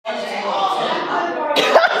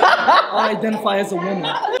I identify as a woman.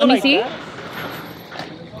 Let me see. I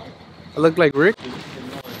look like Rick.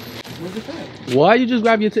 Why you just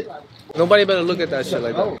grab your tits? Nobody better look at that shit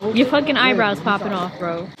like that. Your fucking eyebrows popping off,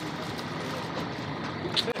 bro.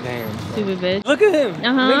 Damn. Stupid bitch. Look at him.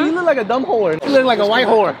 Nigga, you look like a dumb whore. You look like a white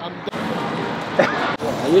whore.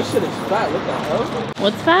 Your shit is fat. What the hell?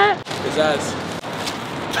 What's fat? His ass.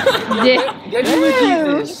 Get me with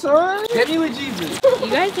Jesus, son. Get me with Jesus. You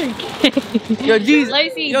guys are gay. Yo, Jesus. Let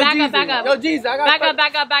me see. Yo, back Jesus. up, back up. Yo, Jesus. I got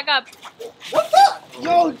back up. What's up?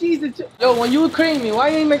 Yo, Jesus. Yo, when you cream me, why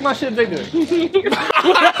you ain't make my shit bigger? Yo,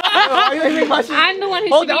 why you ain't make my shit? I'm the one who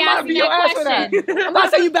should be asking that question. I'm about to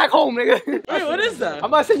send you back home, nigga. Wait, what is that? I'm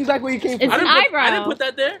about to send you back where you came from. It's an eyebrow. I didn't put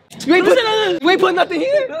that there. You ain't put nothing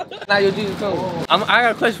here? Nah, yo, Jesus, come on. I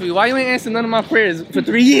got a question for you. Why you ain't answering none of my prayers for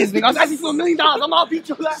 3 years, nigga? I was asking for $1 million. I'm about to beat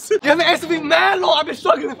you last. You haven't answered me mad long. I've been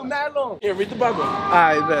struggling for mad long. Here, read the Bible.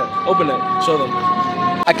 Alright, bet. Open it. Show them.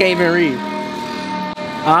 I can't even read.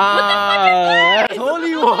 That's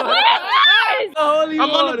holy water. What is this? Holy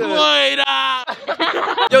I'm water. unemployed.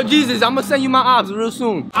 Yo, Jesus, I'm gonna send you my obs real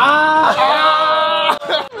soon. Look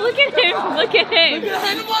at him. Look at him.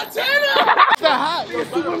 Hannah Montana. The hat. You're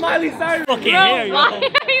super Miley Cyrus. Fucking Bro, hair, yo.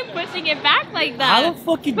 why are you pushing it back like that? How the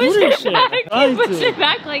fuck you do Push this it shit? back. You push it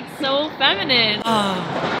back like so feminine.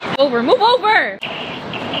 Move over.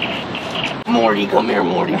 Morty, come here,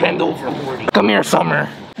 Morty. Bend over, Morty. Come here, Summer.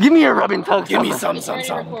 Give me your rubbing tug. Give me some.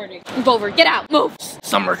 Move over. Get out. Move.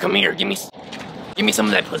 Summer, come here. Give me some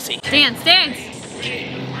of that pussy. Dance.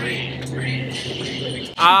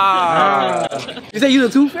 You say you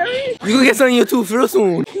the tooth fairy? You gonna get something in your tooth real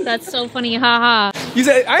soon. That's so funny. Haha. You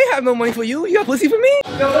said I ain't have no money for you. You got pussy for me?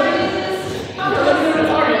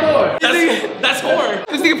 That's horror.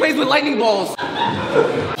 This nigga plays with lightning balls. Back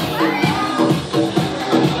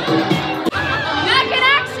in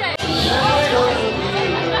action.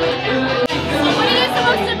 What are you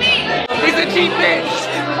supposed to be? He's a cheap bitch.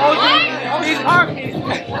 What? He's hard. I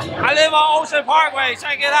live on Ocean Parkway.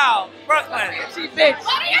 Check it out, Brooklyn. Cheap bitch.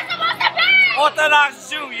 What are you supposed to be? Orthodox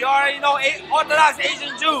Jew. You already know Orthodox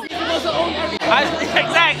Asian Jew.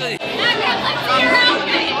 Exactly.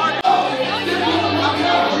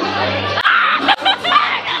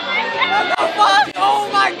 Oh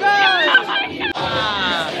my god!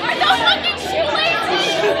 Are those fucking shoelaces?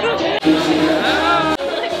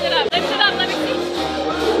 Lift it up, let me see.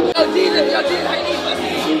 Yo, Jesus, how you eat pussy?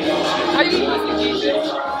 How you eat pussy,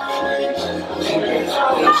 Jesus?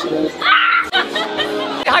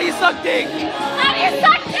 How you suck dick? How do you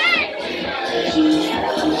suck dick?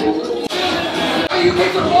 You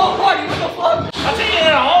came to the wrong party, what the fuck? I'll tell you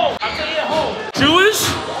at home. Jewish?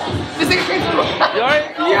 This nigga came to the wrong You already?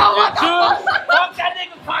 Yo, what the fuck? Fuck that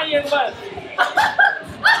nigga Kanye West.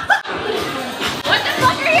 What the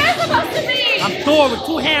fuck are you supposed to be? I'm Thor with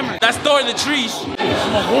 2 hammers. That's Thor the trees.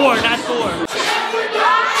 I'm a whore, not Thor.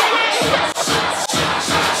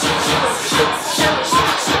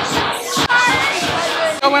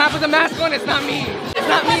 So when I put the mask on, it's not me. It's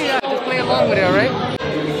not me. I just play along with it, alright?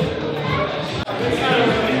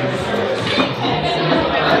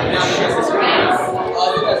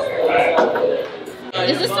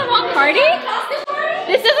 Is this the wrong party?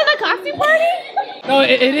 This isn't a costume party? No,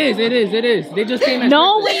 it is. They just came as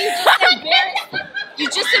No, privileged. you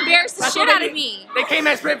just embarrassed the shit out of me. They came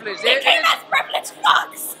as privileged. They came as privileged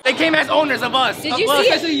fucks. They came as owners of us. Did you see it?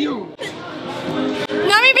 Especially you.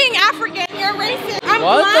 Not me being African, you're racist. I'm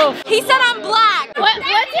What black. He said I'm black.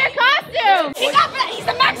 What's your costume? He's a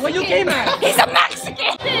Mexican. Where you came at? He's a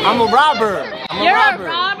Mexican. I'm a robber. You're a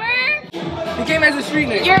robber? He came as a street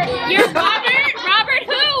nigga. You're Robert? Robert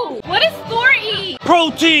who? What does Thor eat?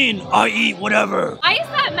 Protein. I eat whatever. Why is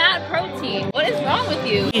that mad protein? What is wrong with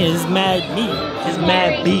you? It's mad meat. It's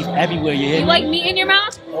mad beef everywhere. You hear You me? like meat in your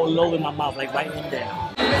mouth? All over my mouth, like right in there.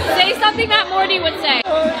 Say something that Morty would say.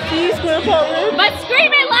 Jeez, Grandpa Rick. But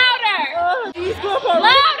scream it louder! Jeez, Grandpa Rick.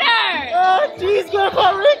 Louder! Jeez,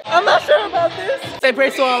 Grandpa Rick. I'm not sure about this. Say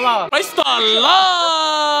praise to Allah. Praise to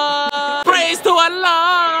Allah. Praise to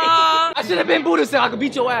Allah. I should have been Buddha so I could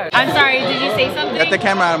beat your ass. I'm sorry, did you say something? Get the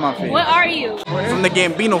camera out of my face. What are you? From the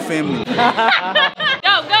Gambino family. Go.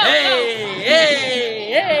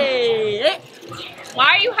 Hey.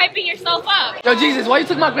 Why are you hyping yourself up? Yo, Jesus, why you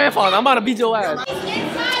took my grandfather? I'm about to beat your ass.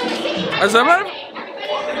 Is that right?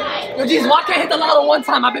 Yo, Jesus, why can't I hit the lotto one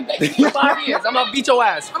time? I've been begging you for 5 years. I'm gonna beat your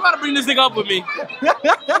ass. I'm about to bring this nigga up with me. I'm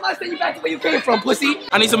about to send you back to where you came from, pussy.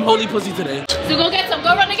 I need some holy pussy today. So go get some.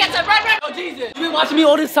 Go run and get some. Run. Yo, Jesus, you been watching me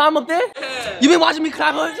all this time up there? You been watching me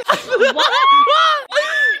clap her? What?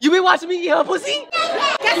 You been watching me eat her pussy? You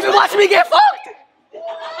been watching me get fucked?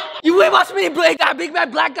 You ain't watching me break that big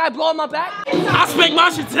bad black guy blow on my back? I spank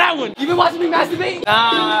my shit to that one. You been watching me masturbate?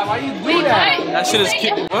 Nah, why you do that? That shit is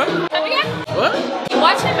cute. What? What? You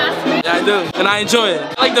watch him masturbate? Yeah, I do. And I enjoy it.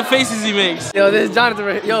 I like the faces he makes. Yo, this is Jonathan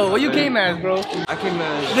right here. Yo, what you came as, bro? I came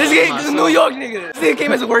as... This is a New York nigga. This nigga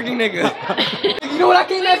came as a working nigga. You know what I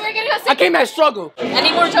came as? I came as struggle.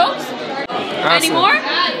 Any more jokes? Any more?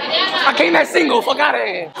 I came as single. Fuck out of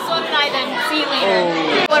here. So did I then. See you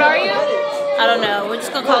later. What are you? I don't know. We're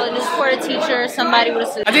just gonna call it a support a teacher, somebody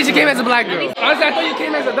with a. I think she came as a black girl. Honestly, I thought you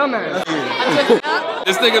came as a dumbass.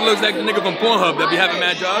 This nigga looks like the nigga from Pornhub that be having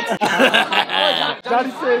mad jobs.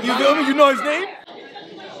 Johnny said, You feel me? You know his name?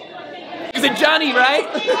 He's a Johnny, right?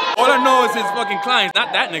 All I know is his fucking clients,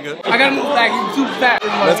 not that nigga. I gotta move back. You too fat.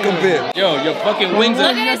 Let's compare. Yo, your fucking wings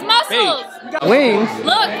Look at his muscles. Wings?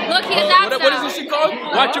 Look, he has abs. What is this shit called?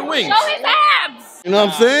 Watch your wings. Show his abs. You know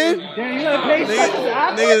what I'm saying? Damn, you gotta pay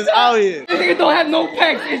Niggas out here. This nigga don't have no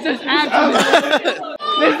pecs. It's just abs.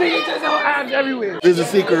 This nigga just have abs everywhere. There's a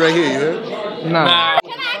secret right here, you heard? Nah.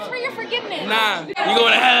 Can I ask for your forgiveness? Nah, you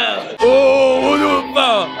going to hell. Oh, what the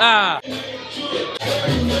fuck? Ah.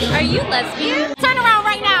 Are you lesbian? Turn around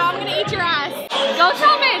right now. I'm gonna eat your ass. Go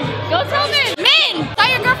tell Min. Go tell Min. Min, tell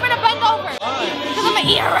your girlfriend to bend over. Cause I'm gonna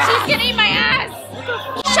eat her ass. She's gonna eat my ass.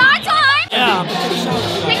 Shot time. Yeah.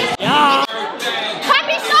 Take a Yeah.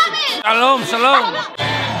 Happy shaman. Shalom, shalom.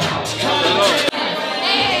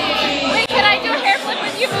 Hey. Wait, can I do a hair flip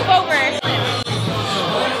when you move over?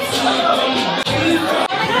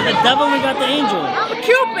 The devil, we got the angel. I'm a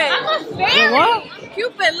Cupid. I'm a fairy. What?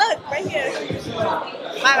 Cupid, look right here.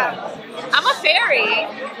 I'm a fairy.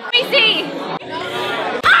 Let me see.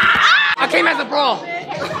 I came as a bra.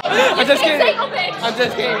 I'm just kidding. Single bitch. I'm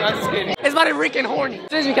just kidding. I'm just kidding. It's about to Rick and horny.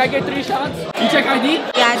 Can I get 3 shots? You check ID?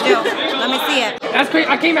 Yeah, I do. Let me see it. That's crazy.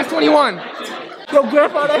 I came as 21. Yo,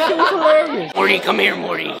 grandpa, that shit was hilarious. Morty, come here,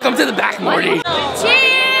 Morty. Come to the back, Morty.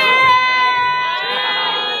 Cheers.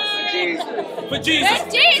 For Jesus. It's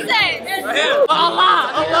Jesus. Right here.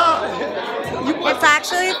 Allah. It's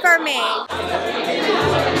actually for me.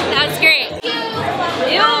 That's great.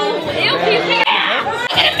 Ew, puking.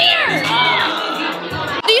 Look at a mirror.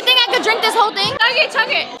 Do you think I could drink this whole thing? Chug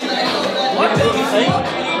it.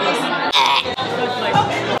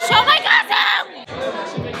 Show my cousin.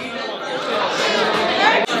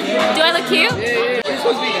 Do I look cute?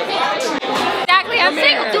 Exactly, I'm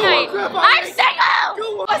single tonight. I'm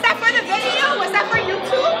single. Was that for the video? Was that for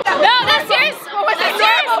YouTube? No, that's yours. That's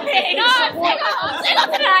yours. No, I'm single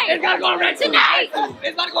tonight. It's gotta go on red Tonight.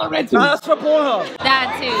 It's gotta go on red too. That's for Pornhub.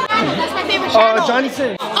 That too. That's my favorite channel. Johnny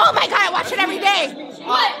Sins. Oh my god, I watch it every day.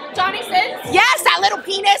 What? Johnny Sins? Yes, that little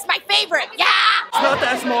penis, my favorite. Yeah. It's not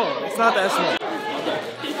that small. It's not that small.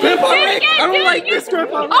 Grandpa Do it Rick, again, I do don't it like again. this,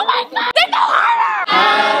 Grandpa. Oh my god, they go harder.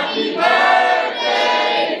 Happy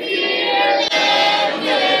birthday, dear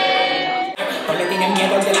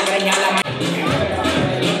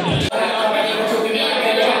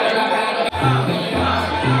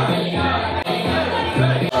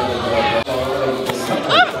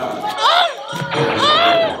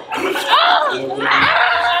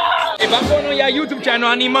If I'm going on your YouTube channel,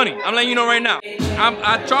 I need money. I'm letting you know right now.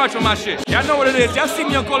 I charge for my shit. Y'all know what it is. Y'all see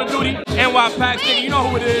me on Call of Duty, NY Packs, nigga. You know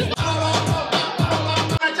who it is.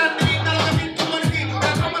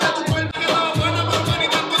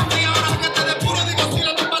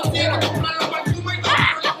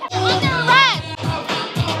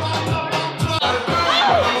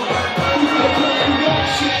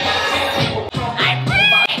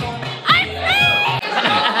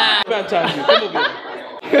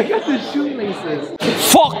 I got the shoelaces.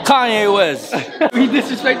 Fuck Kanye West. He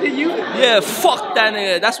disrespected you? Yeah, fuck that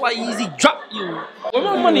nigga. That's why Easy dropped you. Where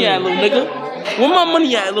my money at, little nigga? Where my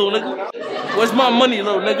money at, little nigga? Where's my money,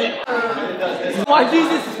 little nigga? Why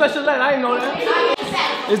Jesus is special ed? I didn't know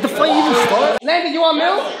that. Is the fight even start? Landon, you want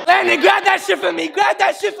milk? Landon, grab that shit for me. Grab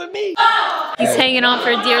that shit for me. He's hanging on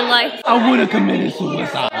for dear life. I would have committed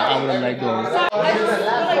suicide. I would have let go.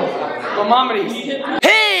 My mama is.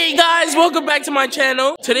 Hey guys, welcome back to my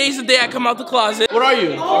channel. Today's the day I come out the closet. What are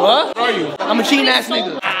you? What? What are you? I'm a cheating ass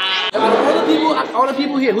nigga. All the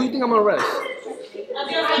people here, who you think I'm gonna arrest?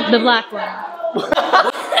 The black one.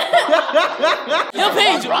 Yo,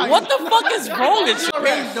 Paige, what the fuck is wrong with you?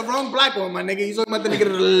 Paige, the wrong black one, my nigga. He's talking about the nigga to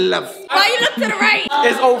the left. Why you look to the right?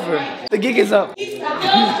 It's over. The gig is up.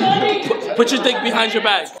 Put your dick behind your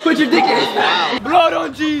back. Put your dick in his mouth. Blood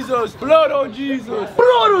on Jesus. Blood on Jesus.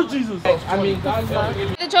 Blood on Jesus.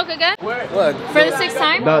 The joke again? What? For the 6th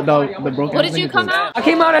time? The broken. What did you come out? I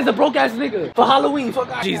came out as a broke ass nigga for Halloween.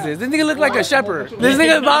 Fuck Jesus. This nigga look like a shepherd. This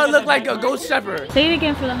nigga about to look like a ghost shepherd. Say it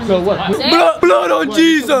again for them. So what? Blood on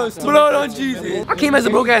Jesus. Blood on Jesus. I came as a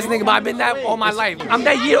broke ass nigga, but I've been that all my life. I'm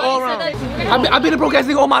that year all around. I've been a broke ass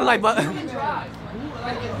nigga all my life, but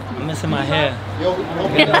I'm missing my hair.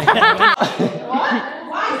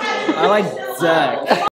 I like Zach.